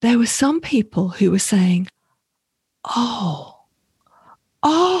there were some people who were saying, oh,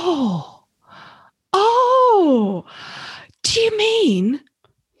 do you mean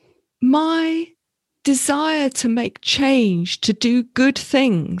my desire to make change, to do good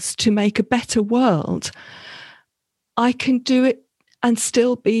things, to make a better world, I can do it and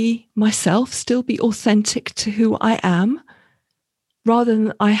still be myself, still be authentic to who I am, rather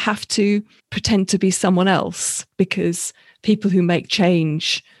than I have to pretend to be someone else because people who make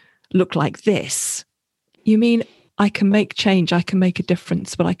change look like this. You mean I can make change, I can make a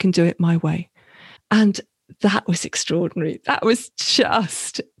difference, but I can do it my way. And that was extraordinary. That was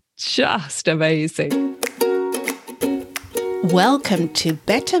just amazing. Welcome to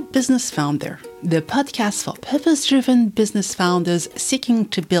Better Business Founder, the podcast for purpose-driven business founders seeking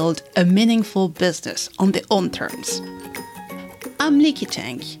to build a meaningful business on their own terms. I'm Likki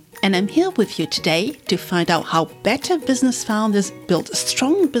Tang, and I'm here with you today to find out how better business founders build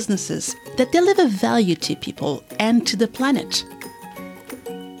strong businesses that deliver value to people and to the planet.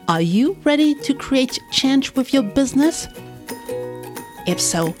 Are you ready to create change with your business? If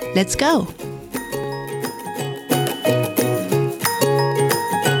so, let's go.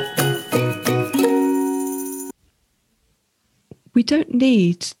 We don't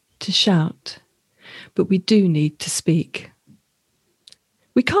need to shout, but we do need to speak.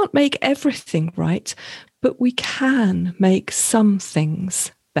 We can't make everything right, but we can make some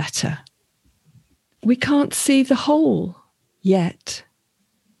things better. We can't see the whole yet,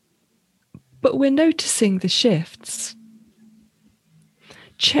 but we're noticing the shifts.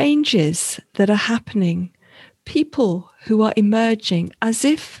 Changes that are happening, people who are emerging as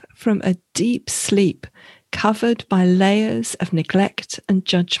if from a deep sleep, covered by layers of neglect and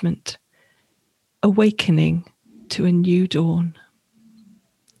judgment, awakening to a new dawn.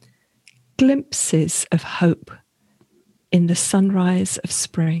 Glimpses of hope in the sunrise of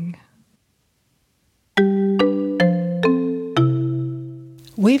spring.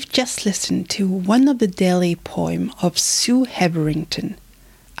 We've just listened to one of the daily poems of Sue Hetherington,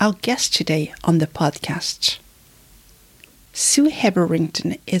 our guest today on the podcast. Sue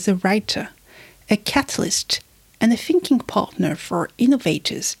Hetherington is a writer, a catalyst, and a thinking partner for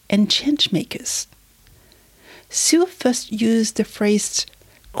innovators and changemakers. Sue first used the phrase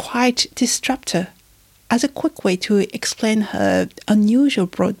quiet disruptor as a quick way to explain her unusual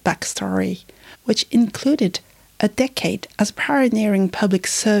broad backstory, which included a decade as pioneering public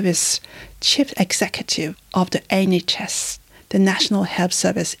service chief executive of the NHS, the National Health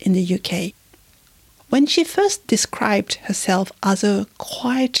Service in the UK. When she first described herself as a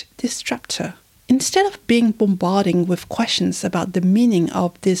quiet disruptor, instead of being bombarded with questions about the meaning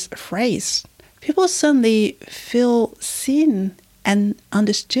of this phrase, people suddenly feel seen and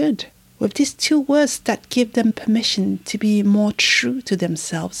understood with these two words that give them permission to be more true to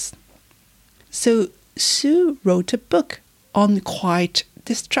themselves. So Sue wrote a book on quiet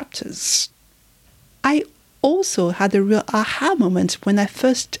disruptors. I also had a real aha moment when I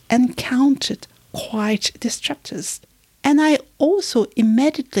first encountered quiet disruptors. And I also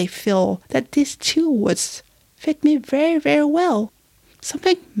immediately feel that these two words fit me very, very well.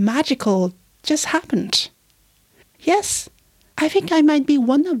 Something magical just happened. Yes, I think I might be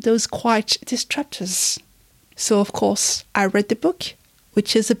one of those quiet disruptors. So, of course, I read the book,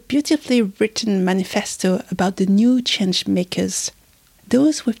 which is a beautifully written manifesto about the new change makers,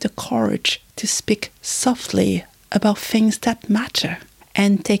 those with the courage to speak softly about things that matter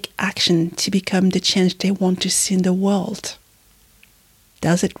and take action to become the change they want to see in the world.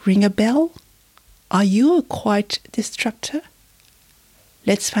 Does it ring a bell? Are you a quiet disruptor?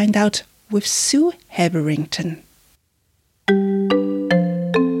 Let's find out with Sue Hetherington.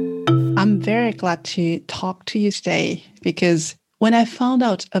 I'm very glad to talk to you today because when I found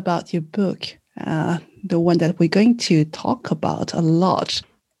out about your book, the one that we're going to talk about a lot,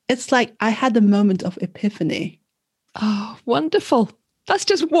 it's like I had a moment of epiphany. Oh, wonderful. That's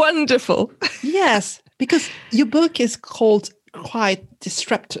just wonderful. Yes, because your book is called Quiet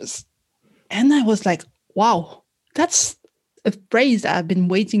Disruptors. And I was like, wow, that's a phrase that I've been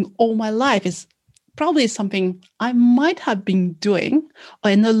waiting all my life. It's probably something I might have been doing,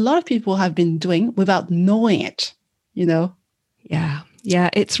 and a lot of people have been doing without knowing it, you know? Yeah,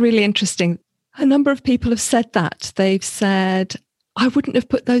 it's really interesting. A number of people have said that. They've said, I wouldn't have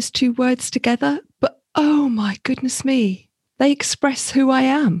put those two words together, but oh my goodness me. They express who I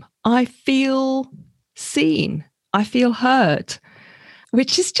am. I feel seen. I feel heard,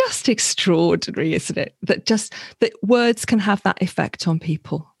 which is just extraordinary, isn't it? That words can have that effect on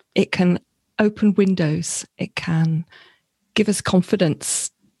people. It can open windows. It can give us confidence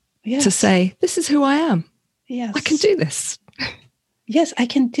to say, this is who I am. Yes. I can do this. yes, I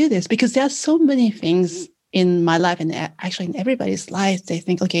can do this, because there are so many things in my life and actually in everybody's life. They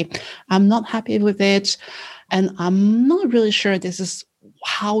think, okay, I'm not happy with it, and I'm not really sure this is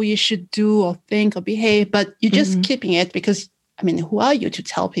how you should do or think or behave, but you're just keeping it because, I mean, who are you to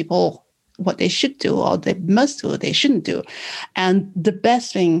tell people what they should do or they must do or they shouldn't do? And the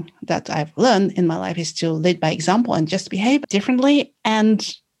best thing that I've learned in my life is to lead by example and just behave differently.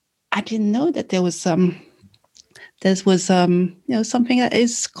 And I didn't know that there was something that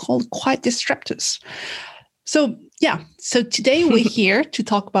is called quiet disruptors. So today we're here to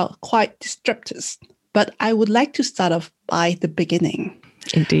talk about quiet disruptors, but I would like to start off by the beginning.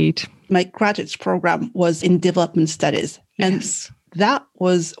 Indeed. My graduate program was in development studies. Yes. And that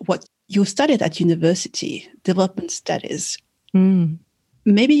was what you studied at university, development studies.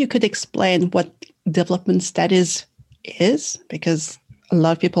 Maybe you could explain what development studies is, because a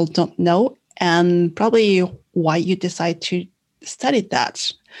lot of people don't know, and probably why you decide to study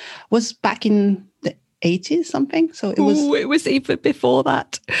that. Was back in the 80s something? So it was even before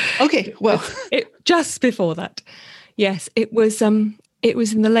that. Okay, well. Just before that. Yes, it was in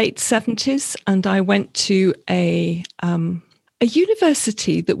the late 70s, and I went to a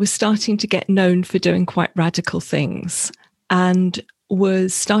university that was starting to get known for doing quite radical things and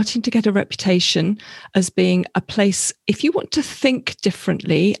was starting to get a reputation as being a place, if you want to think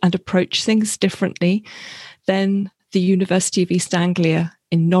differently and approach things differently, then the University of East Anglia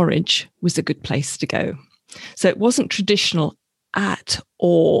in Norwich was a good place to go. So it wasn't traditional at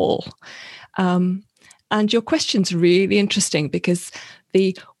all. And your question's really interesting, because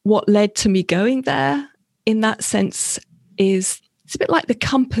what led to me going there in that sense it's a bit like the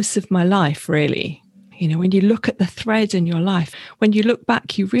compass of my life, really. You know, when you look at the thread in your life, when you look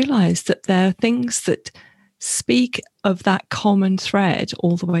back, you realize that there are things that speak of that common thread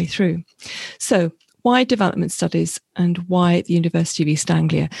all the way through. So why development studies and why the University of East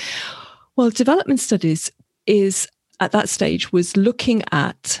Anglia? Well, development studies at that stage was looking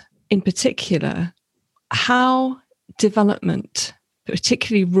at, in particular, how development,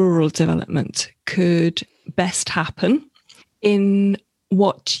 particularly rural development, could best happen in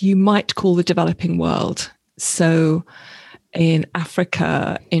what you might call the developing world. So in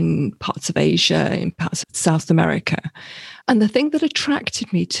Africa, in parts of Asia, in parts of South America. And the thing that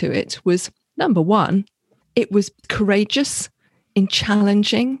attracted me to it was, number one, it was courageous in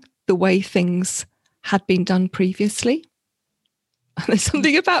challenging the way things had been done previously. There's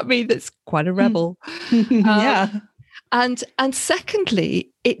something about me that's quite a rebel. Yeah. And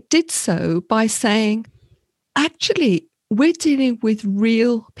secondly, it did so by saying, actually, we're dealing with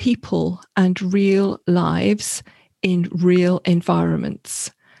real people and real lives in real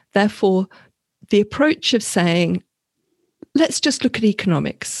environments. Therefore, the approach of saying, let's just look at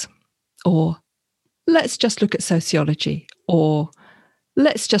economics, or let's just look at sociology, or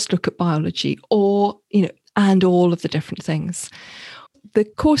let's just look at biology, or, and all of the different things. The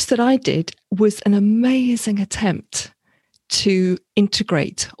course that I did was an amazing attempt to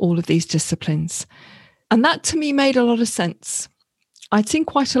integrate all of these disciplines. And that to me made a lot of sense. I'd seen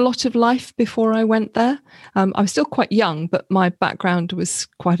quite a lot of life before I went there. I was still quite young, but my background was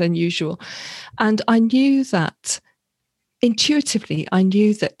quite unusual. And I knew that, intuitively,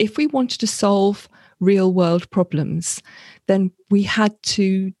 if we wanted to solve real world problems, then we had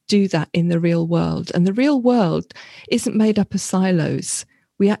to do that in the real world. And the real world isn't made up of silos.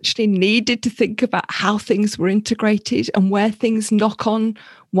 We actually needed to think about how things were integrated and where things knock on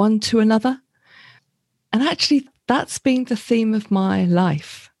one to another. And actually, that's been the theme of my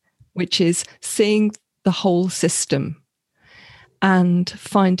life, which is seeing the whole system and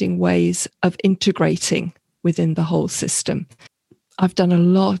finding ways of integrating within the whole system. I've done a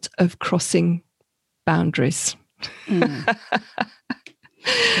lot of crossing boundaries.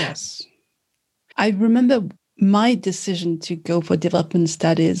 Yes. I remember my decision to go for development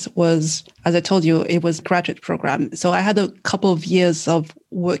studies was, as I told you, it was a graduate program. So I had a couple of years of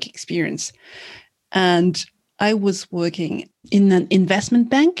work experience. And I was working in an investment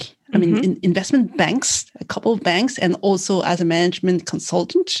bank. I mean, in investment banks, a couple of banks, and also as a management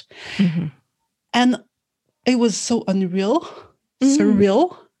consultant. And it was so unreal,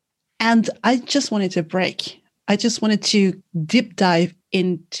 surreal. And I just wanted a break. I just wanted to deep dive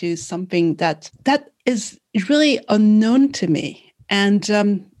into something that is really unknown to me. And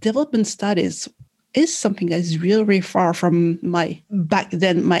development studies is something that is really, really far from my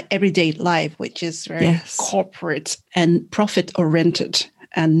everyday life, which is very corporate and profit-oriented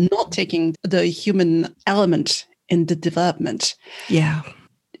and not taking the human element in the development. Yeah.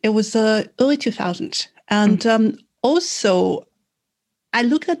 It was early 2000s. And also, I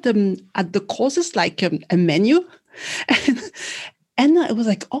looked at the courses like a menu. And it was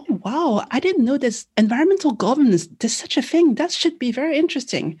like, oh, wow, I didn't know this environmental governance, there's such a thing. That should be very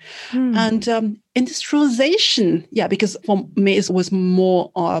interesting. And industrialization, yeah, because for me, it was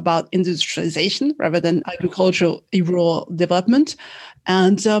more about industrialization rather than agricultural rural development.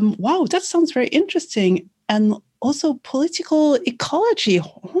 And wow, that sounds very interesting. And also political ecology.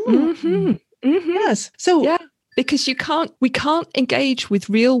 Yes. So yeah, because we can't engage with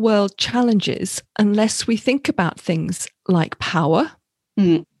real world challenges unless we think about things like power,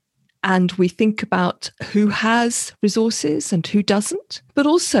 and we think about who has resources and who doesn't, but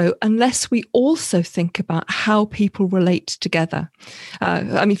also unless we also think about how people relate together.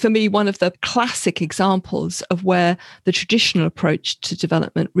 I mean, for me, one of the classic examples of where the traditional approach to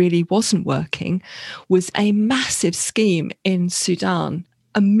development really wasn't working was a massive scheme in Sudan,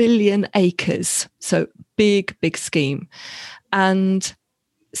 1 million acres. So big, big scheme. And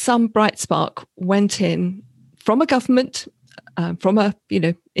some bright spark went in from a government, from a,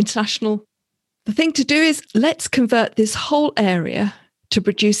 international. The thing to do is let's convert this whole area to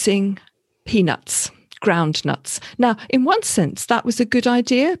producing peanuts, ground nuts. Now, in one sense, that was a good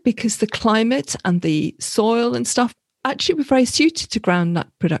idea because the climate and the soil and stuff actually were very suited to ground nut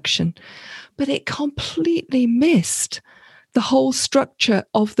production. But it completely missed the whole structure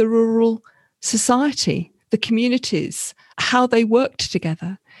of the rural society, the communities, how they worked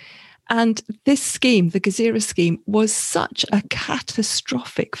together. And this scheme, the Gezira scheme, was such a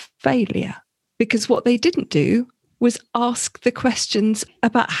catastrophic failure because what they didn't do was ask the questions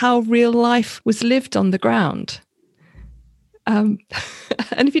about how real life was lived on the ground. And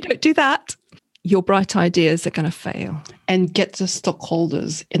if you don't do that, your bright ideas are going to fail. And get the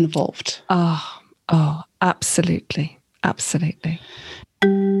stockholders involved. Oh, absolutely. Absolutely.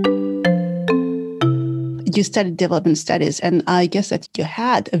 You studied development studies, and I guess that you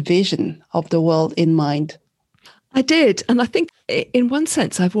had a vision of the world in mind. I did. And I think in one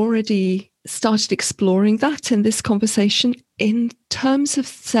sense, I've already started exploring that in this conversation in terms of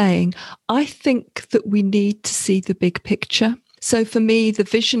saying, I think that we need to see the big picture. So for me, the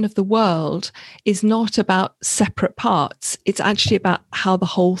vision of the world is not about separate parts. It's actually about how the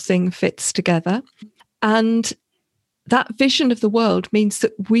whole thing fits together. And that vision of the world means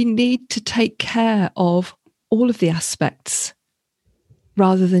that we need to take care of all of the aspects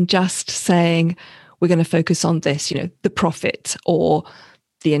rather than just saying we're going to focus on this, the profit or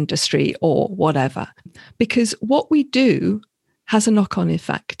the industry or whatever. Because what we do has a knock-on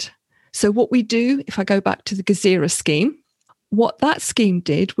effect. So what we do, if I go back to the Gezira scheme, what that scheme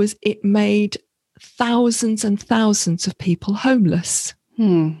did was it made thousands and thousands of people homeless.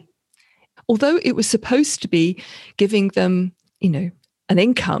 Although it was supposed to be giving them, an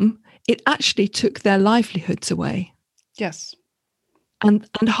income, it actually took their livelihoods away. Yes. And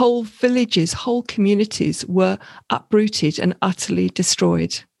whole villages, whole communities were uprooted and utterly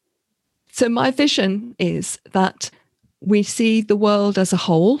destroyed. So my vision is that we see the world as a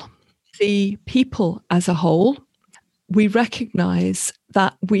whole, the people as a whole. We recognize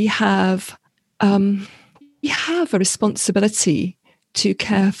that we have a responsibility to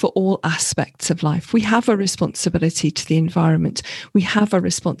care for all aspects of life. We have a responsibility to the environment. We have a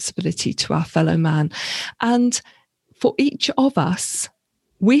responsibility to our fellow man. And for each of us,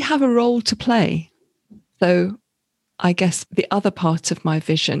 we have a role to play. So I guess the other part of my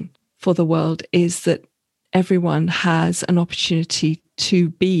vision for the world is that everyone has an opportunity to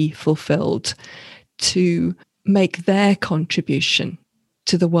be fulfilled, to make their contribution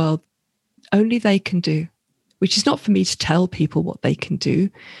to the world. Only they can do. Which is not for me to tell people what they can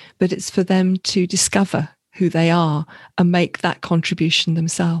do, but it's for them to discover who they are and make that contribution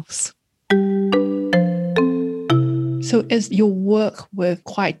themselves. So is your work with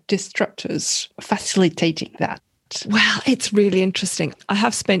quiet disruptors facilitating that? Well, it's really interesting. I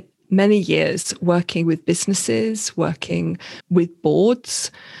have spent many years working with businesses, working with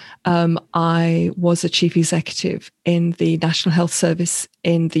boards. I was a chief executive in the National Health Service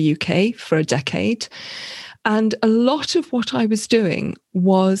in the UK for a decade. And a lot of what I was doing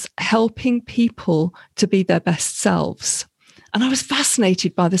was helping people to be their best selves. And I was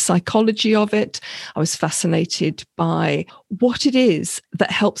fascinated by the psychology of it. I was fascinated by what it is that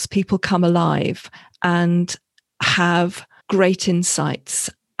helps people come alive and have great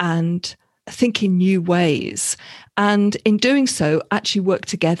insights and think in new ways. And in doing so, actually work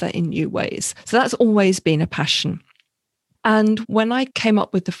together in new ways. So that's always been a passion. And when I came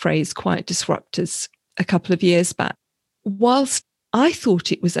up with the phrase quiet disruptors a couple of years back, whilst I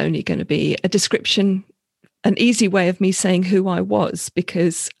thought it was only going to be a description, an easy way of me saying who I was,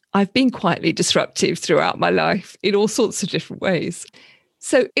 because I've been quietly disruptive throughout my life in all sorts of different ways.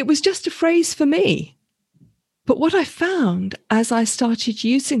 So it was just a phrase for me. But what I found as I started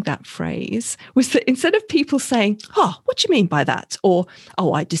using that phrase was that instead of people saying, "Oh, what do you mean by that?" or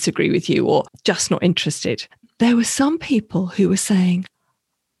 "Oh, I disagree with you," or "just not interested," there were some people who were saying,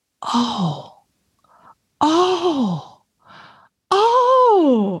 "Oh, oh,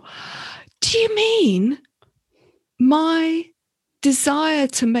 oh, do you mean my desire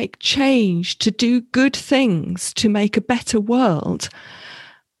to make change, to do good things, to make a better world,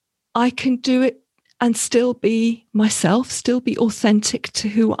 I can do it and still be myself, still be authentic to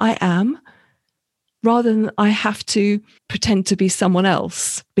who I am, rather than I have to pretend to be someone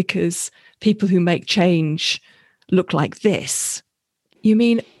else because people who make change look like this. You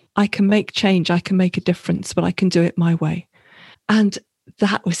mean I can make change, I can make a difference, but I can do it my way." And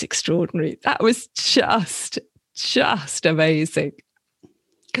that was extraordinary. That was just amazing,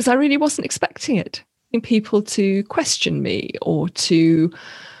 because I really wasn't expecting it, in people to question me or to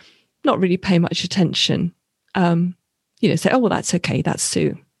not really pay much attention, say, "Oh, well, that's okay, that's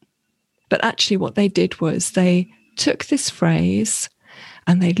Sue." But actually what they did was they took this phrase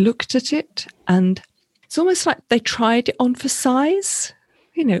and they looked at it, and it's almost like they tried it on for size.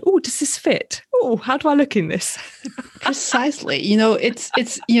 "Oh, does this fit? Oh, how do I look in this?" Precisely.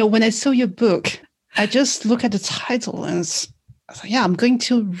 It's when I saw your book, I just look at the title and I was like, yeah, I'm going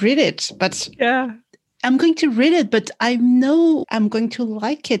to read it. But I'm going to read it, but I know I'm going to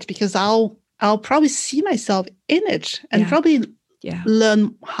like it because I'll probably see myself in it and probably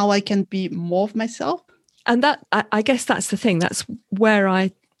learn how I can be more of myself. And that, I guess that's the thing. That's where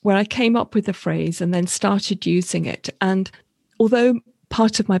I came up with the phrase and then started using it. And although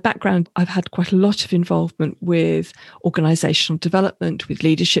part of my background, I've had quite a lot of involvement with organizational development, with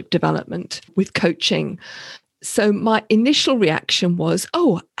leadership development, with coaching. So my initial reaction was,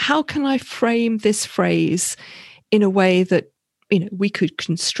 oh, how can I frame this phrase in a way that, we could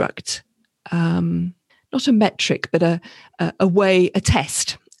construct not a metric, but a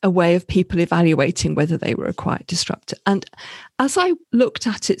test, a way of people evaluating whether they were a quiet disruptor. And as I looked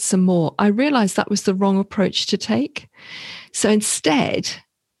at it some more, I realized that was the wrong approach to take. So instead,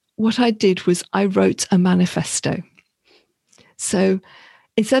 what I did was I wrote a manifesto. So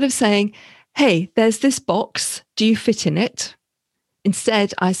instead of saying, "Hey, there's this box, do you fit in it?"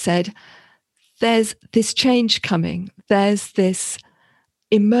 Instead, I said, "There's this change coming. There's this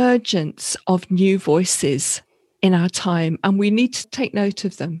emergence of new voices in our time, and we need to take note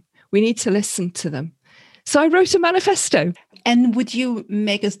of them. We need to listen to them." So I wrote a manifesto. And would you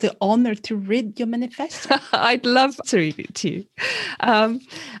make us the honor to read your manifesto? I'd love to read it to you.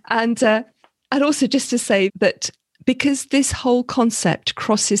 And also just to say that because this whole concept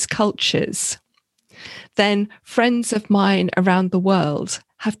crosses cultures, then friends of mine around the world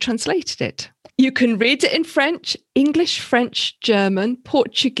have translated it. You can read it in French, English, French, German,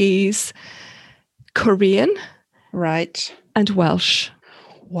 Portuguese, Korean, right, and Welsh.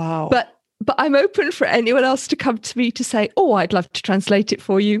 Wow. But I'm open for anyone else to come to me to say, "Oh, I'd love to translate it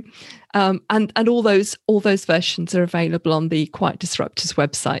for you." And all those versions are available on the Quiet Disruptors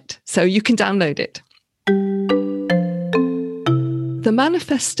website, so you can download it. The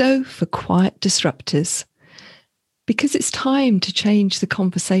Manifesto for Quiet Disruptors, because it's time to change the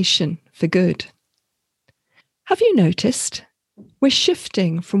conversation for good. Have you noticed we're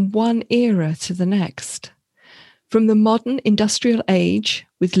shifting from one era to the next? From the modern industrial age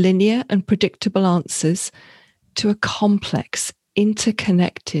with linear and predictable answers to a complex,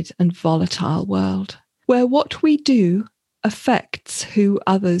 interconnected and volatile world, where what we do affects who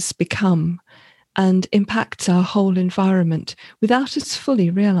others become and impacts our whole environment without us fully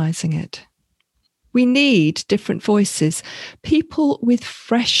realizing it. We need different voices, people with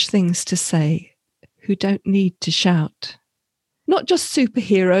fresh things to say who don't need to shout. Not just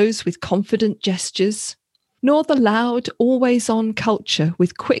superheroes with confident gestures, nor the loud, always-on culture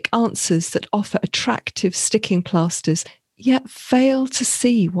with quick answers that offer attractive sticking plasters, yet fail to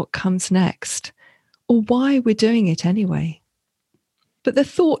see what comes next, or why we're doing it anyway. But the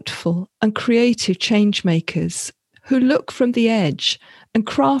thoughtful and creative change makers who look from the edge and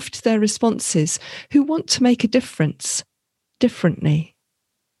craft their responses, who want to make a difference differently,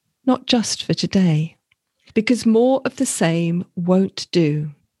 not just for today, because more of the same won't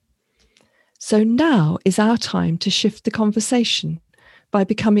do. So now is our time to shift the conversation by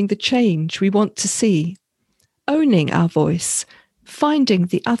becoming the change we want to see, owning our voice, finding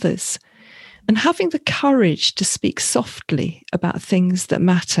the others, and having the courage to speak softly about things that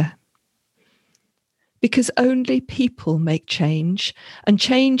matter. Because only people make change, and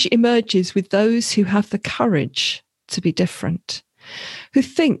change emerges with those who have the courage to be different, who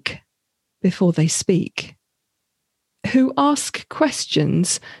think before they speak, who ask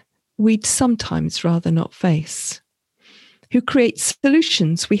questions we'd sometimes rather not face, who create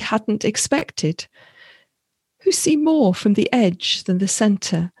solutions we hadn't expected, who see more from the edge than the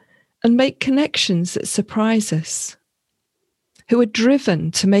centre and make connections that surprise us, who are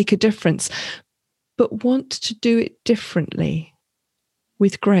driven to make a difference, but want to do it differently,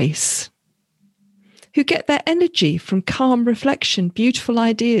 with grace, who get their energy from calm reflection, beautiful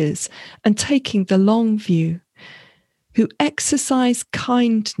ideas, and taking the long view, who exercise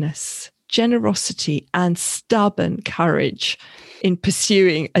kindness, generosity, and stubborn courage in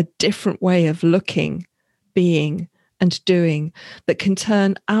pursuing a different way of looking, being, and doing that can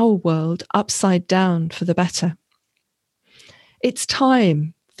turn our world upside down for the better. It's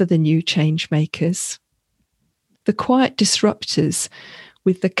time for the new change makers, the quiet disruptors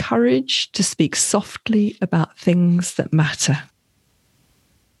with the courage to speak softly about things that matter.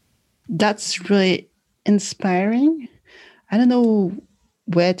 That's really inspiring. I don't know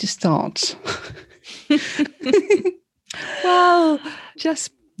where to start. Well,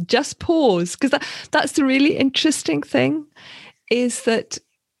 just pause, because that's the really interesting thing, is that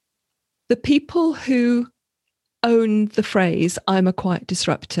the people who own the phrase, I'm a quiet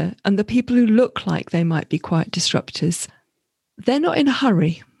disruptor, and the people who look like they might be quiet disruptors, they're not in a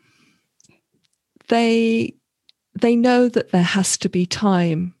hurry. They know that there has to be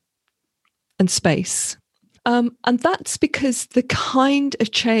time and space. And that's because the kind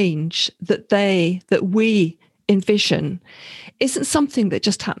of change that we envision isn't something that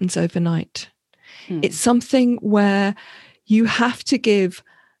just happens overnight. It's something where you have to give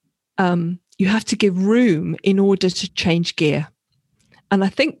room in order to change gear. And I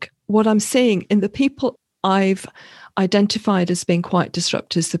think what I'm seeing in the people I've identified as being quiet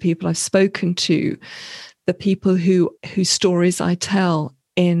disruptors, the people I've spoken to, the people whose stories I tell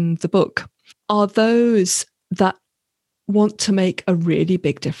in the book, are those that want to make a really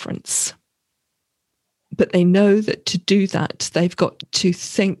big difference. But they know that to do that, they've got to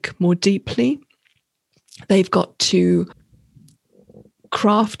think more deeply. They've got to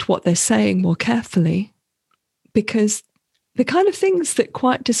craft what they're saying more carefully, because the kind of things that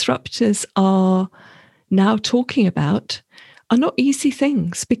quiet disruptors are now talking about are not easy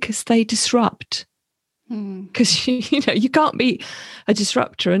things, because they disrupt. Because you can't be a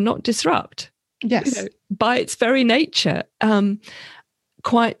disruptor and not disrupt. Yes. By its very nature,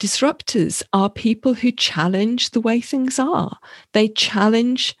 quiet disruptors are people who challenge the way things are. They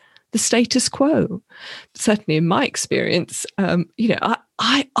challenge the status quo. Certainly in my experience,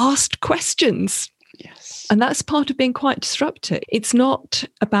 I asked questions. Yes. And that's part of being quite disruptor. It's not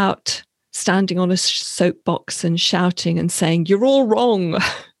about standing on a soapbox and shouting and saying, you're all wrong.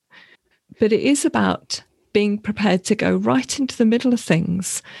 But it is about being prepared to go right into the middle of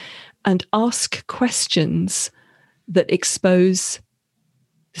things and ask questions that expose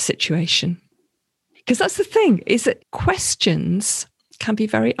the situation. Because that's the thing, is that questions can be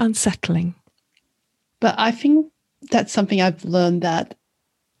very unsettling. But I think that's something I've learned, that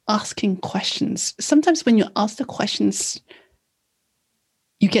asking questions, sometimes when you ask the questions,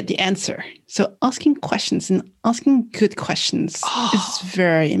 you get the answer. So asking questions, and asking good questions, is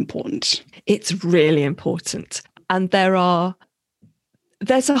very important. It's really important. And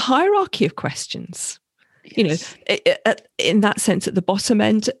there's a hierarchy of questions. Yes. In that sense, at the bottom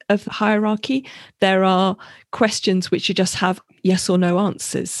end of the hierarchy, there are questions which you just have yes or no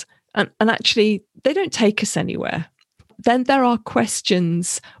answers. And actually, they don't take us anywhere. Then there are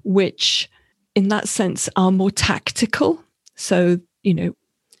questions which, in that sense, are more tactical. So,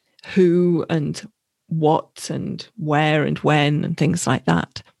 who and what and where and when and things like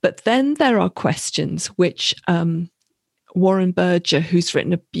that. But then there are questions which Warren Berger, who's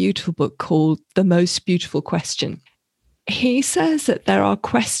written a beautiful book called The Most Beautiful Question, he says that there are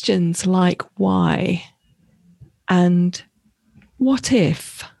questions like why and what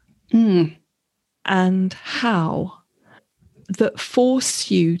if and how that force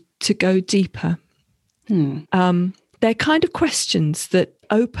you to go deeper. They're kind of questions that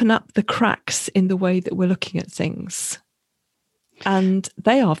open up the cracks in the way that we're looking at things. And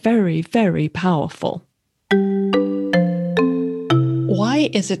they are very, very powerful. Why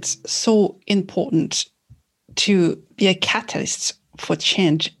is it so important to be a catalyst for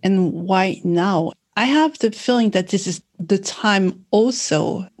change, and why now? I have the feeling that this is the time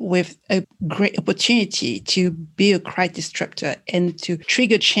also with a great opportunity to be a quiet disruptor and to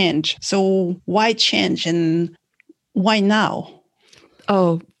trigger change. So why change, and why now?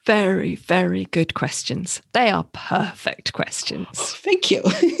 Oh, very, very good questions. They are perfect questions. Thank you.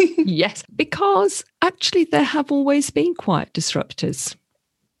 Yes, because actually there have always been quiet disruptors.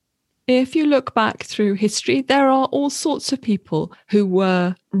 If you look back through history, there are all sorts of people who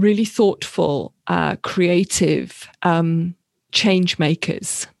were really thoughtful, creative, change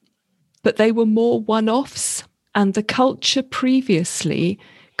makers, but they were more one-offs, and the culture previously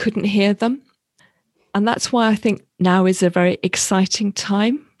couldn't hear them. And that's why I think now is a very exciting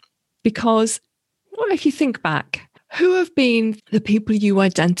time, because if you think back, who have been the people you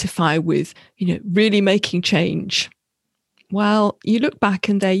identify with, really making change? Well, you look back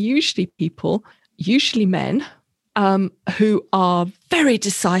and they're usually people, usually men, who are very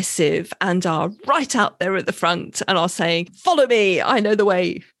decisive and are right out there at the front and are saying, follow me, I know the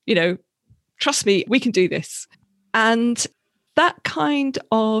way, trust me, we can do this. And that kind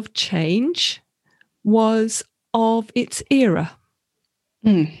of change was of its era.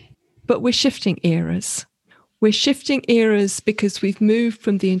 But we're shifting eras. We're shifting eras because we've moved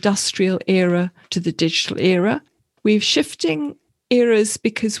from the industrial era to the digital era. We're shifting eras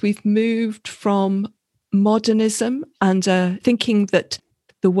because we've moved from modernism and thinking that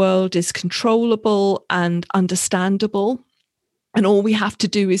the world is controllable and understandable, and all we have to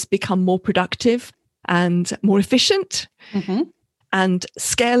do is become more productive and more efficient and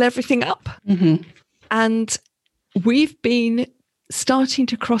scale everything up. And we've been starting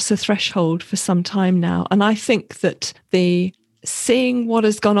to cross a threshold for some time now. And I think that seeing what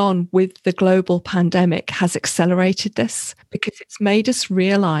has gone on with the global pandemic has accelerated this, because it's made us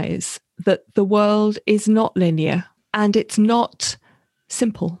realize that the world is not linear and it's not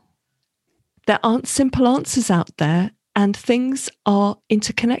simple. There aren't simple answers out there, and things are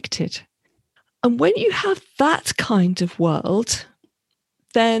interconnected. And when you have that kind of world,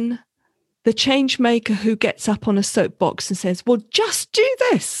 then the change maker who gets up on a soapbox and says, well, just do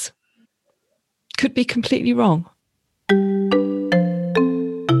this, could be completely wrong.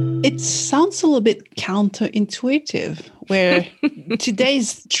 It sounds a little bit counterintuitive, where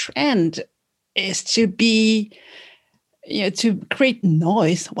today's trend is to be, to create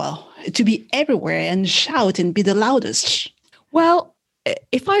noise, to be everywhere and shout and be the loudest. Well,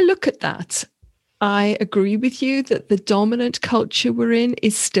 if I look at that, I agree with you that the dominant culture we're in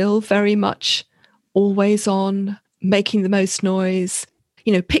is still very much always on, making the most noise,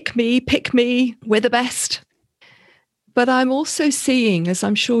 pick me, we're the best. But I'm also seeing, as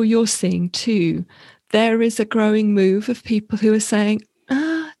I'm sure you're seeing too, there is a growing move of people who are saying,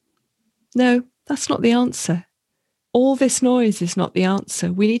 no, that's not the answer. All this noise is not the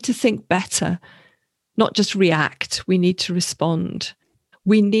answer. We need to think better, not just react. We need to respond.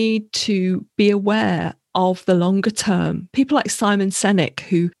 We need to be aware of the longer term. People like Simon Sinek,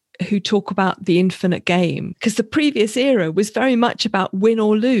 who talk about the infinite game, because the previous era was very much about win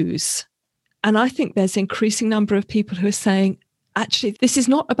or lose. And I think there's an increasing number of people who are saying, actually, this is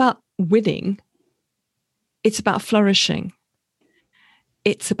not about winning. It's about flourishing.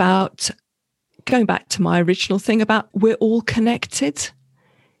 It's about going back to my original thing about we're all connected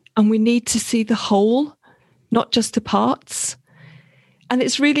and we need to see the whole, not just the parts. And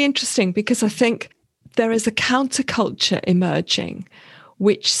it's really interesting because I think there is a counterculture emerging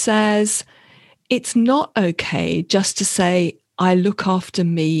which says it's not okay just to say, I look after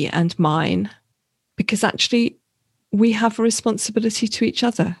me and mine, because actually we have a responsibility to each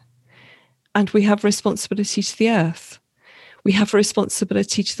other, and we have a responsibility to the earth. We have a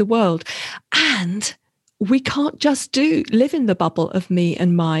responsibility to the world, and we can't just live in the bubble of me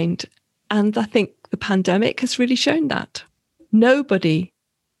and mine. And I think the pandemic has really shown that. Nobody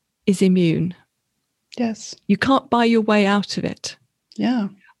is immune. Yes. You can't buy your way out of it. Yeah.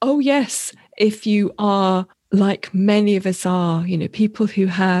 Oh, yes. If you are, like many of us are, people who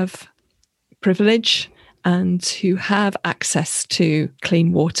have privilege and who have access to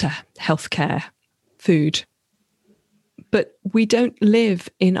clean water, healthcare, food. But we don't live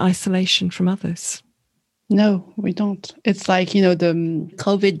in isolation from others. No, we don't. It's like, the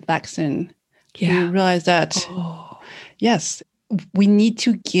COVID vaccine. Yeah. We realize that, yes, we need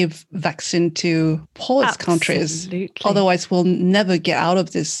to give vaccine to poorest countries. Otherwise, we'll never get out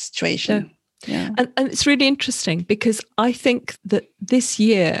of this situation. No. Yeah. And it's really interesting because I think that this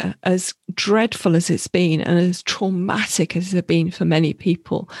year, as dreadful as it's been and as traumatic as it's been for many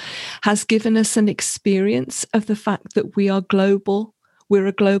people, has given us an experience of the fact that we are global. We're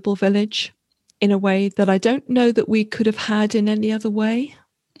a global village in a way that I don't know that we could have had in any other way.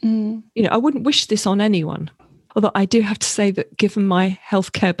 I wouldn't wish this on anyone. Although I do have to say that given my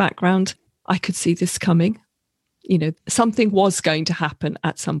healthcare background, I could see this coming. Something was going to happen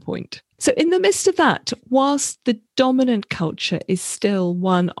at some point. So in the midst of that, whilst the dominant culture is still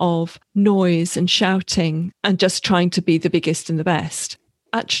one of noise and shouting and just trying to be the biggest and the best,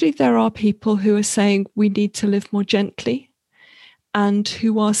 actually there are people who are saying we need to live more gently. and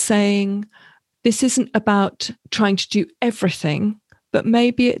who are saying, this isn't about trying to do everything, but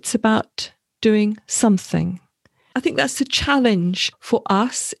maybe it's about doing something. I think that's the challenge for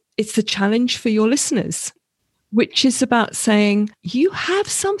us. It's the challenge for your listeners, which is about saying, you have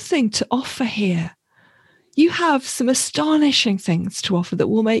something to offer here. You have some astonishing things to offer that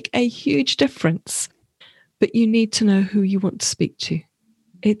will make a huge difference, but you need to know who you want to speak to.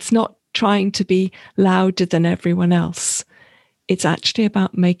 It's not trying to be louder than everyone else. It's actually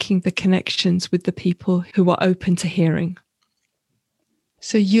about making the connections with the people who are open to hearing.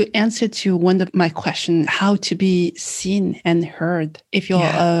 So you answered to one of my questions, how to be seen and heard. If you're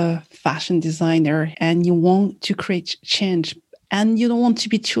a fashion designer and you want to create change and you don't want to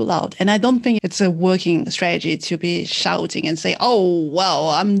be too loud. And I don't think it's a working strategy to be shouting and say, oh, well,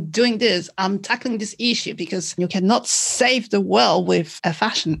 I'm doing this, I'm tackling this issue, because you cannot save the world with a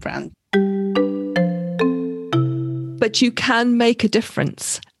fashion brand. But you can make a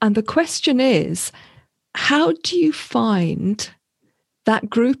difference. And the question is, how do you find that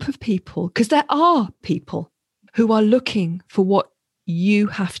group of people? Because there are people who are looking for what you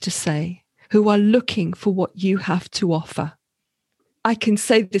have to say, who are looking for what you have to offer. I can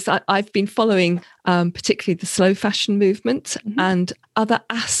say this, I've been following particularly the slow fashion movement and other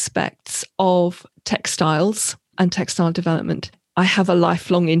aspects of textiles and textile development. I have a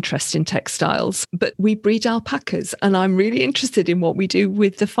lifelong interest in textiles, but we breed alpacas and I'm really interested in what we do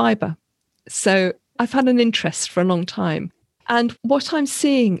with the fibre. So I've had an interest for a long time. And what I'm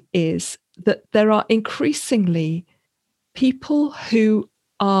seeing is that there are increasingly people who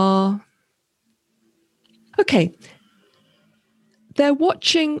are, they're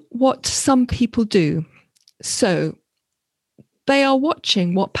watching what some people do. So they are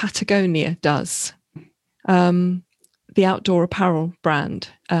watching what Patagonia does, the outdoor apparel brand,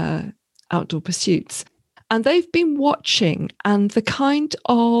 Outdoor Pursuits. And they've been watching, and the kind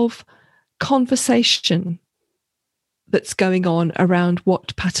of conversation that's going on around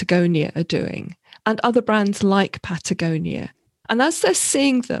what Patagonia are doing and other brands like Patagonia. And as they're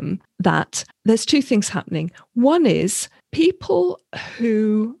seeing them, that there's two things happening. One is people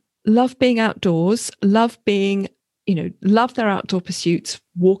who love being outdoors, love being, love their outdoor pursuits,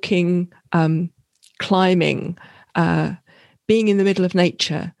 walking, climbing, being in the middle of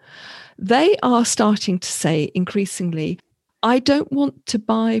nature. They are starting to say increasingly, I don't want to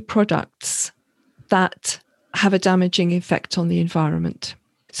buy products that have a damaging effect on the environment.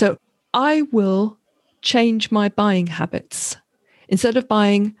 So I will change my buying habits. Instead of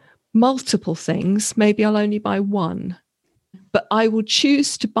buying multiple things, maybe I'll only buy one, but I will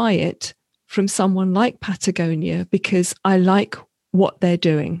choose to buy it from someone like Patagonia because I like what they're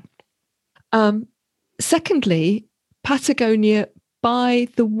doing. Secondly, Patagonia, by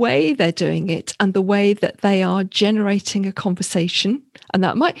the way they're doing it and the way that they are generating a conversation, and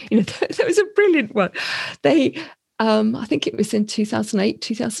that might, there was a brilliant one. They, I think it was in 2008,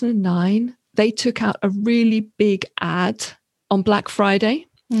 2009, they took out a really big ad on Black Friday.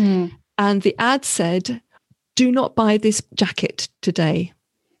 And the ad said, do not buy this jacket today.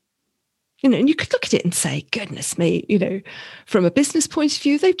 And you could look at it and say, goodness me, from a business point of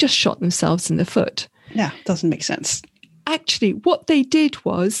view, they've just shot themselves in the foot. Yeah, doesn't make sense. Actually, what they did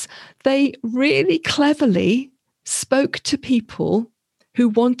was they really cleverly spoke to people who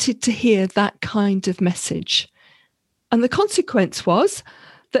wanted to hear that kind of message. And the consequence was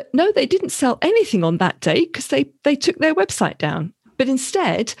that, no, they didn't sell anything on that day because they took their website down. But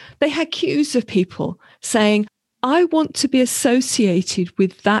instead, they had queues of people saying, I want to be associated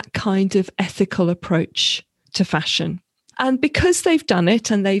with that kind of ethical approach to fashion. And because they've done it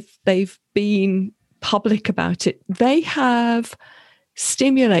and they've been public about it, they have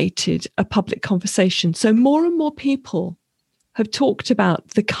stimulated a public conversation. So more and more people have talked about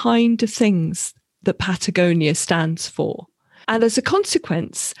the kind of things that Patagonia stands for. And as a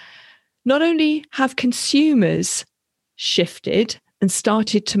consequence, not only have consumers shifted and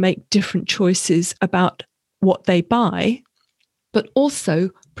started to make different choices about what they buy, but also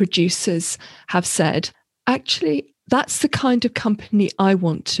producers have said, actually, that's the kind of company I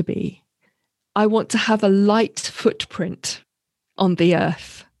want to be. I want to have a light footprint on the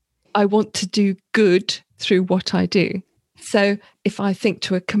earth. I want to do good through what I do. So if I think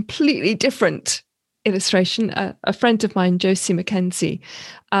to a completely different illustration, a friend of mine, Josie McKenzie.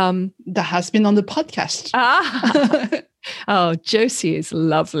 That has been on the podcast. Oh, Josie is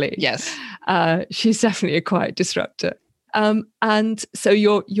lovely. Yes. She's definitely a quiet disruptor. And so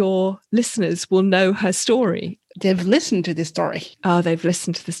your listeners will know her story. They've listened to this story. Oh, they've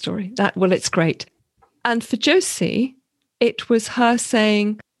listened to the story. It's great. And for Josie, it was her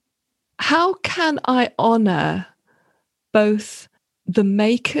saying, how can I honor both the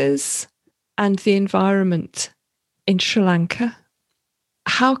makers and the environment in Sri Lanka?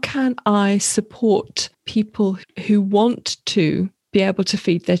 How can I support people who want to be able to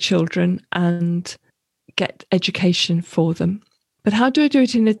feed their children and get education for them? But how do I do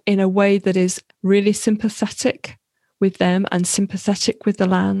it in a way that is really sympathetic with them and sympathetic with the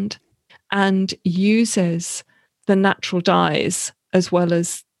land and uses the natural dyes as well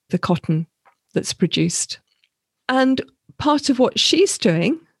as the cotton that's produced? And part of what she's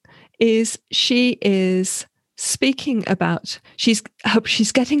doing is she is speaking about, she's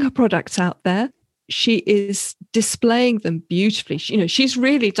getting her products out there. She is displaying them beautifully. She's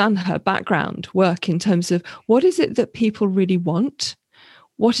really done her background work in terms of what is it that people really want?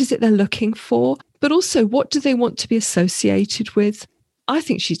 What is it they're looking for? But also, what do they want to be associated with? I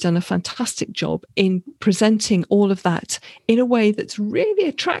think she's done a fantastic job in presenting all of that in a way that's really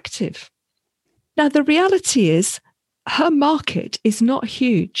attractive. Now, the reality is her market is not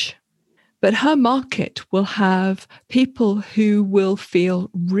huge, but her market will have people who will feel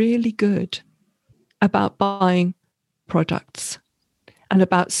really good about buying products and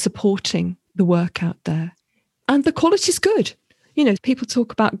about supporting the work out there. And the quality is good. People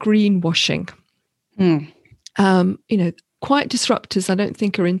talk about greenwashing. Quiet disruptors, I don't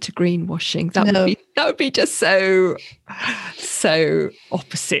think, are into greenwashing. That would be just so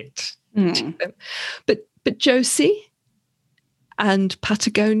opposite to them. But Josie and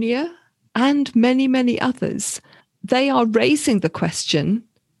Patagonia and many, many others, they are raising the question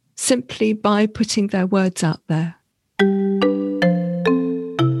simply by putting their words out there.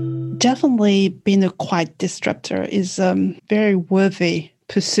 Definitely being a quiet disruptor is a very worthy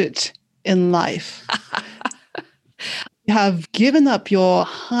pursuit in life. You have given up your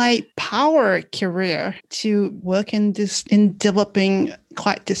high power career to work in developing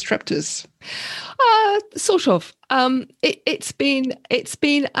quiet disruptors. Sort of. It's been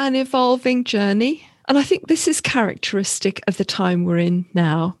an evolving journey, and I think this is characteristic of the time we're in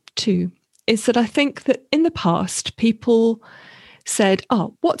now too. Is that I think that in the past people said,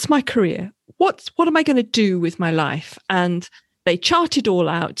 "Oh, what's my career? What am I going to do with my life?" And they chart it all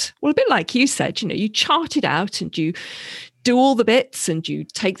out. Well, a bit like you said, you chart it out and you do all the bits and you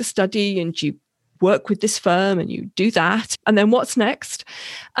take the study and you work with this firm and you do that. And then what's next?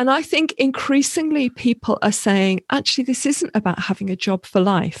 And I think increasingly people are saying, actually, this isn't about having a job for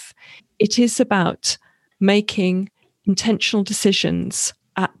life. It is about making intentional decisions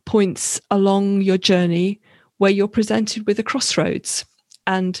at points along your journey where you're presented with a crossroads.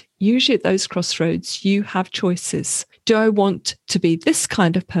 And usually at those crossroads, you have choices. Do I want to be this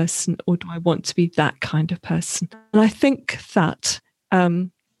kind of person or do I want to be that kind of person? And I think that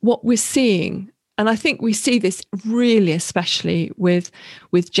what we're seeing, and I think we see this really especially with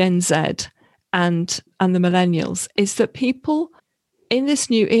Gen Z and the millennials, is that people in this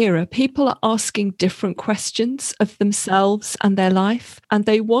new era, people are asking different questions of themselves and their life, and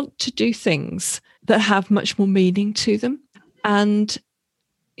they want to do things that have much more meaning to them. And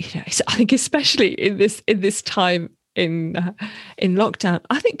I think especially in this time in lockdown,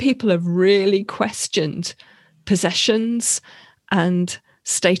 I think people have really questioned possessions and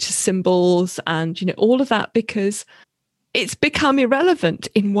status symbols and all of that, because it's become irrelevant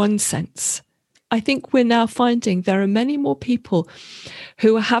in one sense. I think we're now finding there are many more people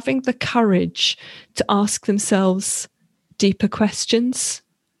who are having the courage to ask themselves deeper questions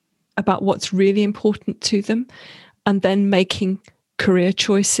about what's really important to them and then making career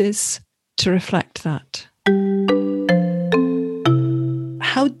choices to reflect that.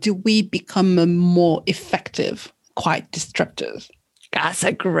 How do we become a more effective quiet disruptor? That's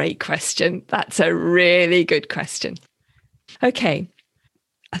a great question. That's a really good question. Okay,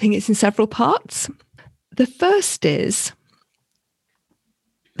 I think it's in several parts. The first is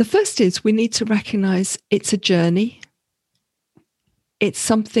we need to recognize it's a journey. It's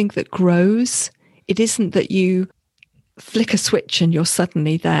something that grows. It isn't that you flick a switch and you're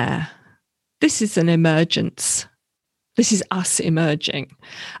suddenly there. This is an emergence. This is us emerging.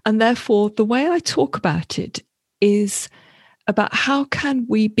 And therefore, the way I talk about it is about how can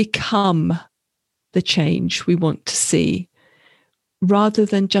we become the change we want to see, rather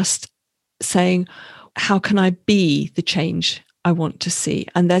than just saying, how can I be the change I want to see?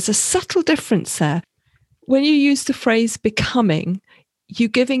 And there's a subtle difference there. When you use the phrase becoming, you're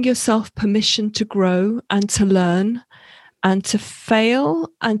giving yourself permission to grow and to learn and to fail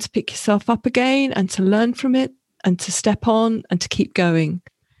and to pick yourself up again and to learn from it and to step on and to keep going.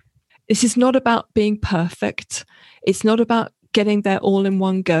 This is not about being perfect. It's not about getting there all in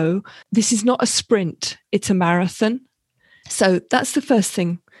one go. This is not a sprint. It's a marathon. So that's the first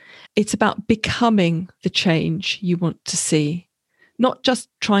thing. It's about becoming the change you want to see, not just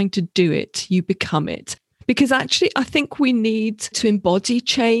trying to do it, you become it. Because actually, I think we need to embody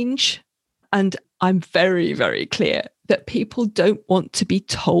change. And I'm very, very clear that people don't want to be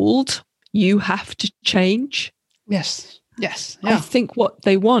told you have to change. Yes. Yes. Yeah. I think what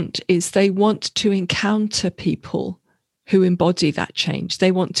they want is they want to encounter people who embody that change.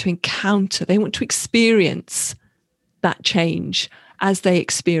 They want to experience that change as they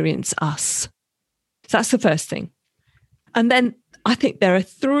experience us. So that's the first thing. And then I think there are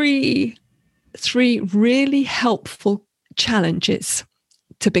three really helpful challenges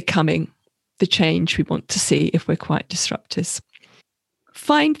to becoming the change we want to see if we're quiet disruptors.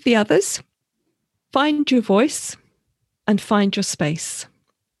 Find the others, find your voice, and find your space.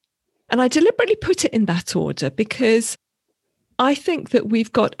 And I deliberately put it in that order because I think that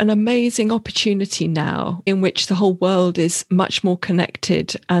we've got an amazing opportunity now in which the whole world is much more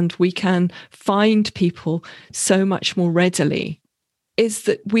connected and we can find people so much more readily, is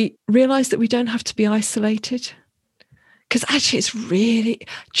that we realize that we don't have to be isolated. Because actually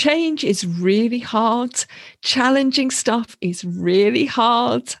change is really hard. Challenging stuff is really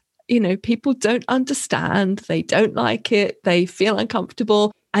hard. People don't understand. They don't like it. They feel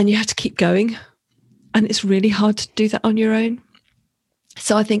uncomfortable and you have to keep going. And it's really hard to do that on your own.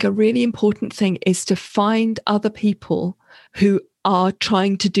 So I think a really important thing is to find other people who are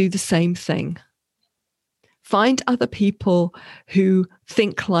trying to do the same thing. Find other people who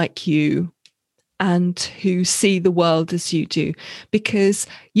think like you and who see the world as you do, because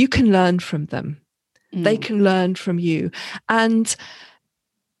you can learn from them. They can learn from you. And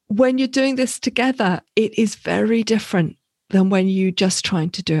when you're doing this together, it is very different than when you're just trying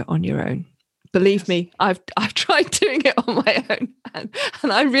to do it on your own. Believe me, I've tried doing it on my own,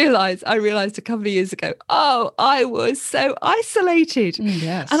 and I realized a couple of years ago, I was so isolated,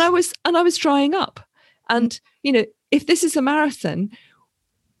 yes, and I was drying up. And if this is a marathon,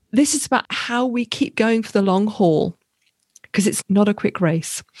 this is about how we keep going for the long haul, because it's not a quick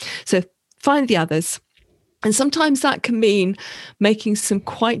race. So find the others. And sometimes that can mean making some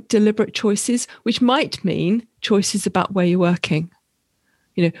quite deliberate choices, which might mean choices about where you're working.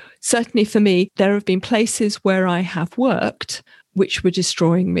 Certainly for me, there have been places where I have worked which were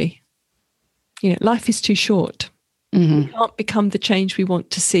destroying me. Life is too short. We can't become the change we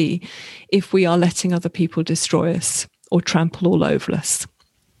want to see if we are letting other people destroy us or trample all over us.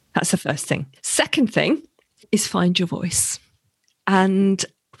 That's the first thing. Second thing is find your voice. And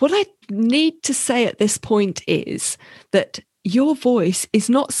what I need to say at this point is that your voice is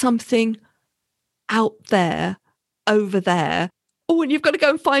not something out there, over there. Oh, and you've got to go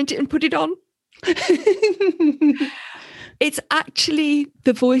and find it and put it on. It's actually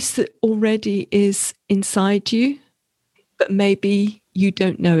the voice that already is inside you, but maybe you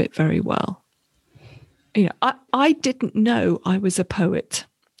don't know it very well. I didn't know I was a poet.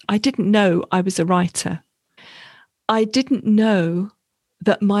 I didn't know I was a writer. I didn't know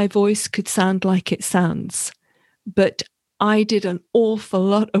that my voice could sound like it sounds, but I did an awful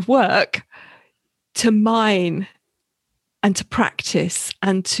lot of work to mine and to practice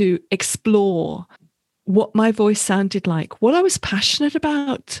and to explore what my voice sounded like, what I was passionate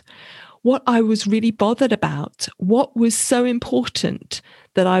about, what I was really bothered about, what was so important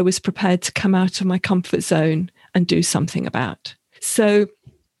that I was prepared to come out of my comfort zone and do something about. So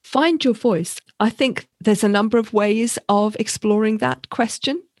find your voice. I think there's a number of ways of exploring that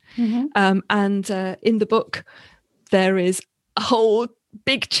question. And in the book, there is a whole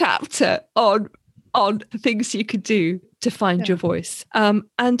big chapter on the things you could do to find your voice.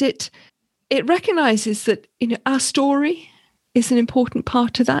 And it recognizes that our story is an important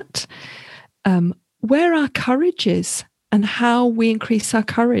part of that. Where our courage is and how we increase our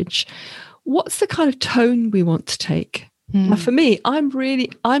courage. What's the kind of tone we want to take? Now, for me, I'm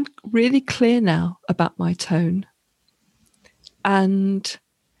really clear now about my tone. And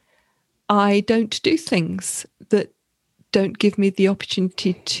I don't do things that don't give me the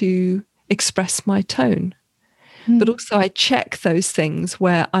opportunity to express my tone. But also I check those things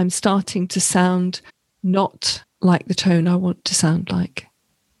where I'm starting to sound not like the tone I want to sound like.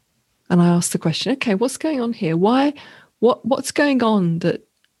 And I ask the question, okay, what's going on here? Why? What's going on that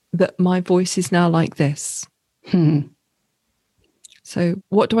my voice is now like this? So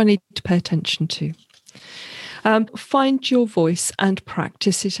what do I need to pay attention to? Find your voice and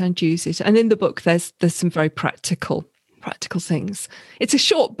practice it and use it. And in the book, there's some very practical things. It's a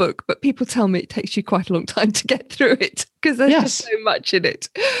short book, but people tell me it takes you quite a long time to get through it because there's just so much in it.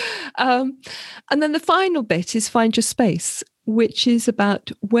 And then the final bit is find your space, which is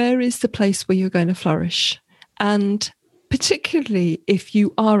about where is the place where you're going to flourish. And particularly if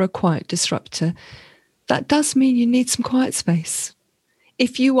you are a quiet disruptor, that does mean you need some quiet space.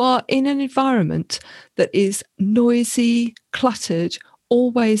 If you are in an environment that is noisy, cluttered,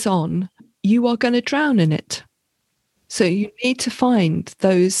 always on, you are going to drown in it. So you need to find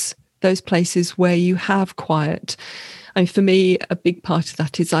those places where you have quiet. And for me, a big part of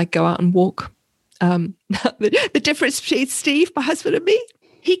that is I go out and walk. The difference between Steve, my husband, and me,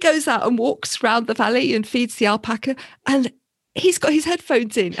 he goes out and walks around the valley and feeds the alpaca, and he's got his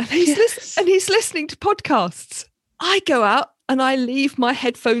headphones in and he's listening to podcasts. I go out and I leave my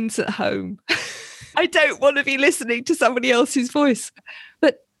headphones at home. I don't want to be listening to somebody else's voice.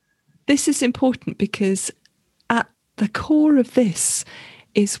 But this is important because at the core of this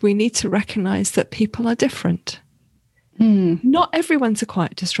is we need to recognize that people are different. Not everyone's a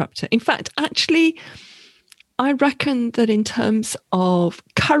quiet disruptor. In fact, actually, I reckon that in terms of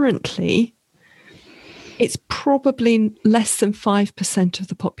currently, it's probably less than 5% of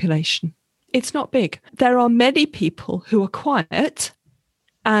the population. It's not big. There are many people who are quiet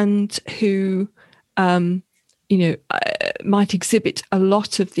and who, might exhibit a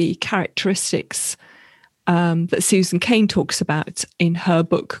lot of the characteristics that Susan Cain talks about in her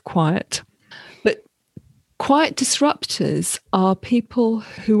book, Quiet. But quiet disruptors are people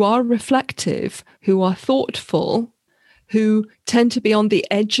who are reflective, who are thoughtful, who tend to be on the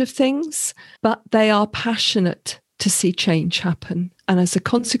edge of things, but they are passionate to see change happen. And as a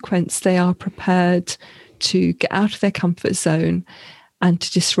consequence, they are prepared to get out of their comfort zone and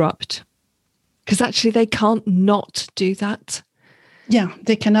to disrupt. Because actually they can't not do that. Yeah,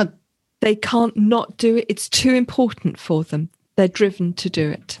 they cannot. They can't not do it. It's too important for them. They're driven to do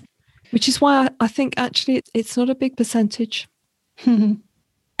it. Which is why I think actually it's not a big percentage. How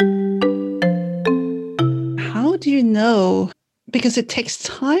do you know? Because it takes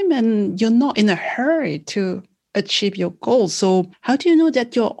time and you're not in a hurry to achieve your goals. So how do you know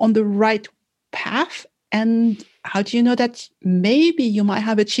that you're on the right path? And how do you know that maybe you might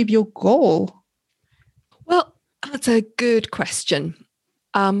have achieved your goal? Well, that's a good question.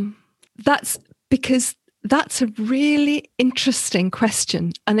 That's because that's a really interesting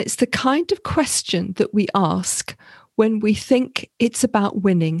question. And it's the kind of question that we ask when we think it's about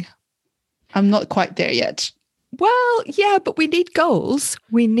winning. I'm not quite there yet. Well, yeah, but we need goals.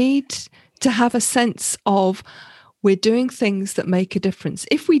 We need to have a sense of we're doing things that make a difference.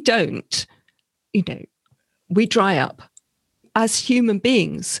 If we don't, we dry up. As human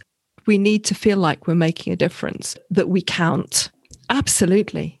beings, we need to feel like we're making a difference, that we count.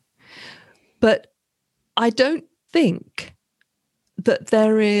 Absolutely. But I don't think that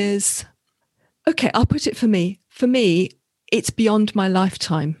there is... Okay, I'll put it for me. For me, it's beyond my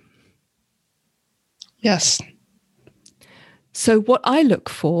lifetime. Yes. So what I look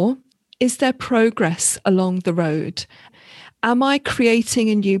for is there progress along the road. Am I creating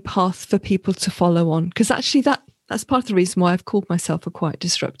a new path for people to follow on? Because actually that's part of the reason why I've called myself a quiet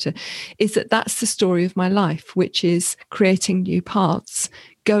disruptor, is that that's the story of my life, which is creating new paths,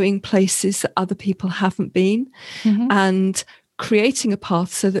 going places that other people haven't been, and creating a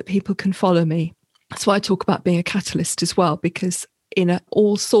path so that people can follow me. That's why I talk about being a catalyst as well, because in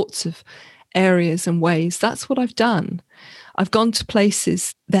all sorts of areas and ways, that's what I've done. I've gone to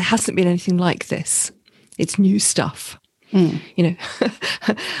places there hasn't been anything like this. It's new stuff.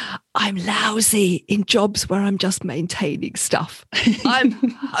 I'm lousy in jobs where I'm just maintaining stuff. I'm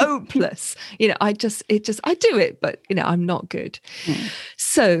hopeless. I do it, but I'm not good.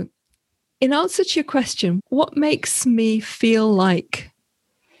 So in answer to your question, what makes me feel like,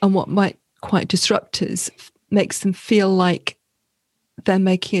 and what might quiet disruptors makes them feel like they're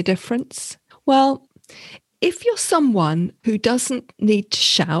making a difference? Well, if you're someone who doesn't need to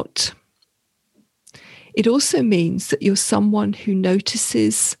shout, it also means that you're someone who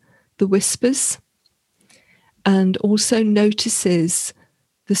notices the whispers and also notices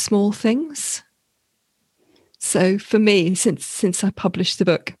the small things. So for me, since I published the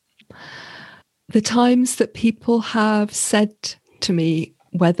book, the times that people have said to me,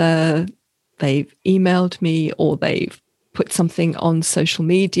 whether they've emailed me or they've put something on social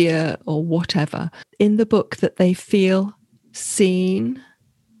media or whatever, in the book, that they feel seen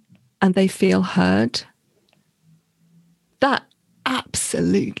and they feel heard, that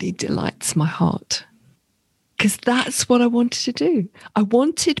absolutely delights my heart, because that's what I wanted to do. I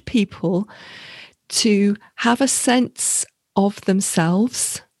wanted people to have a sense of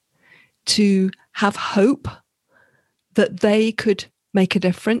themselves, to have hope that they could make a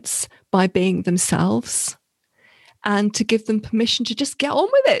difference by being themselves, and to give them permission to just get on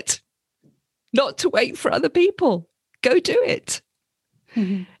with it, not to wait for other people. Go do it.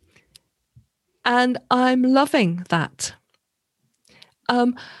 And I'm loving that.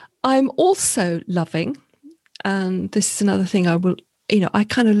 I'm also loving, and this is another thing I will I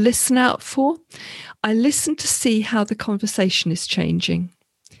kind of listen out for. I listen to see how the conversation is changing.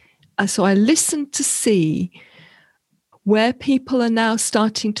 So I listen to see where people are now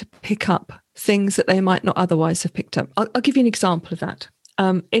starting to pick up things that they might not otherwise have picked up. I'll give you an example of that.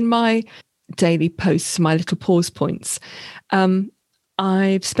 In my daily posts, my little pause points,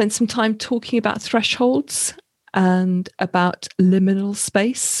 I've spent some time talking about thresholds and about liminal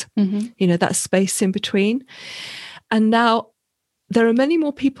space, that space in between. And now there are many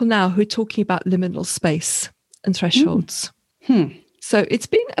more people now who are talking about liminal space and thresholds. So it's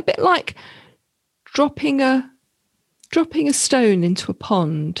been a bit like dropping a stone into a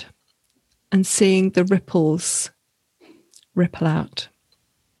pond and seeing the ripples ripple out.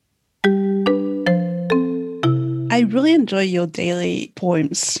 I really enjoy your daily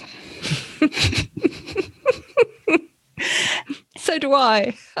poems. So do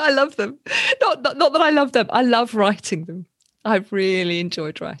I. I love them. Not that I love them. I love writing them. I've really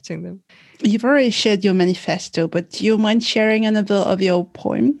enjoyed writing them. You've already shared your manifesto, but do you mind sharing another of your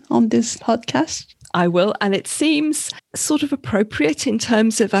poem on this podcast? I will. And it seems sort of appropriate in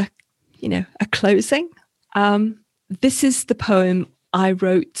terms of a closing. This is the poem I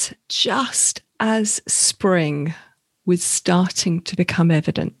wrote just as spring was starting to become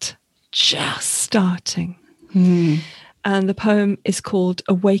evident. Just starting. And the poem is called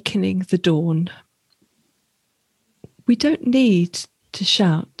Awakening the Dawn. We don't need to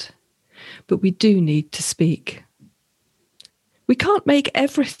shout, but we do need to speak. We can't make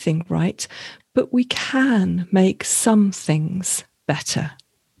everything right, but we can make some things better.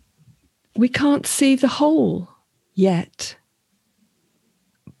 We can't see the whole yet,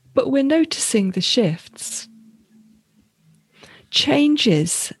 but we're noticing the shifts.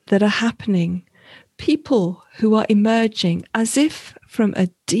 Changes that are happening, people who are emerging as if from a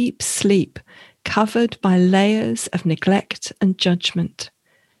deep sleep covered by layers of neglect and judgment,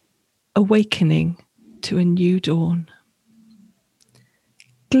 awakening to a new dawn.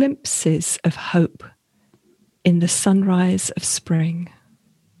 Glimpses of hope in the sunrise of spring.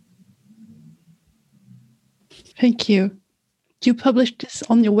 Thank you. Do you publish this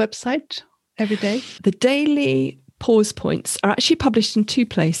on your website every day? The daily pause points are actually published in 2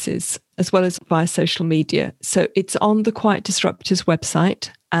 places, as well as via social media. So it's on the Quiet Disruptors website,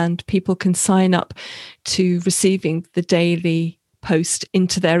 and people can sign up to receiving the daily post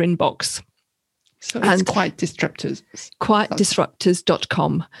into their inbox. So it's Quiet Disruptors.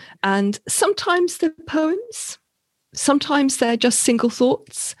 QuietDisruptors.com. And sometimes they're poems, sometimes they're just single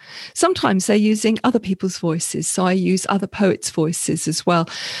thoughts, sometimes they're using other people's voices. So I use other poets' voices as well,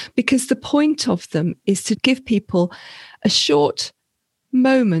 because the point of them is to give people a short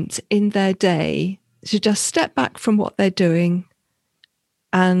moment in their day to just step back from what they're doing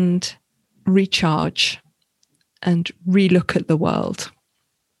and recharge and relook at the world.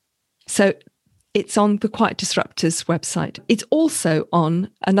 So it's on the Quiet Disruptors website. It's also on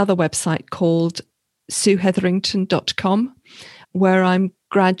another website called SueHetherington.com, where I'm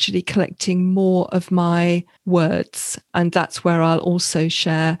gradually collecting more of my words. And that's where I'll also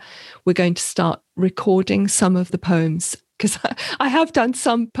share. We're going to start recording some of the poems, because I have done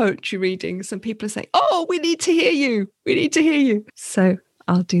some poetry readings and people are saying, oh, we need to hear you. We need to hear you. So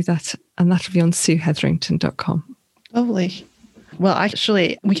I'll do that. And that'll be on SueHetherington.com. Lovely. Well,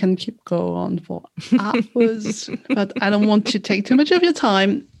 actually, we can keep going on for hours, but I don't want to take too much of your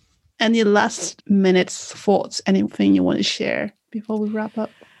time. Any last minutes, thoughts, anything you want to share before we wrap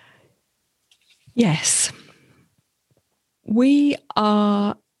up? Yes. We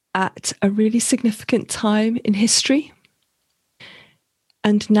are at a really significant time in history.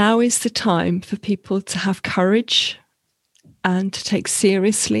 And now is the time for people to have courage and to take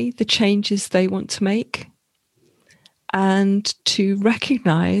seriously the changes they want to make, and to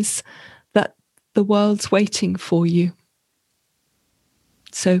recognize that the world's waiting for you.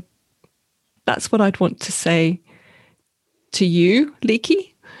 So that's what I'd want to say to you,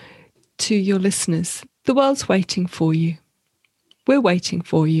 Leekie, to your listeners. The world's waiting for you. We're waiting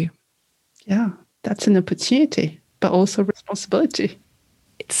for you. Yeah, that's an opportunity, but also responsibility.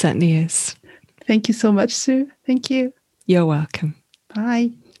 It certainly is. Thank you so much, Sue. Thank you. You're welcome.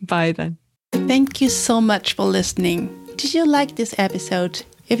 Bye. Bye then. Thank you so much for listening. Did you like this episode?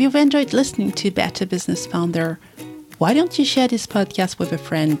 If you've enjoyed listening to Better Business Founder, why don't you share this podcast with a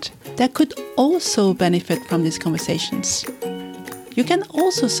friend that could also benefit from these conversations? You can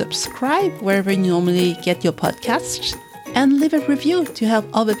also subscribe wherever you normally get your podcasts and leave a review to help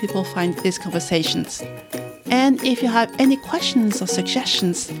other people find these conversations. And if you have any questions or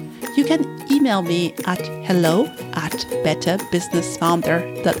suggestions, you can email me at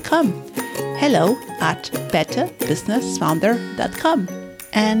hello@betterbusinessfounder.com. hello@betterbusinessfounder.com.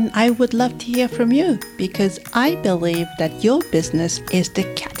 And I would love to hear from you because I believe that your business is the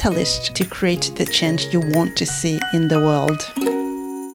catalyst to create the change you want to see in the world.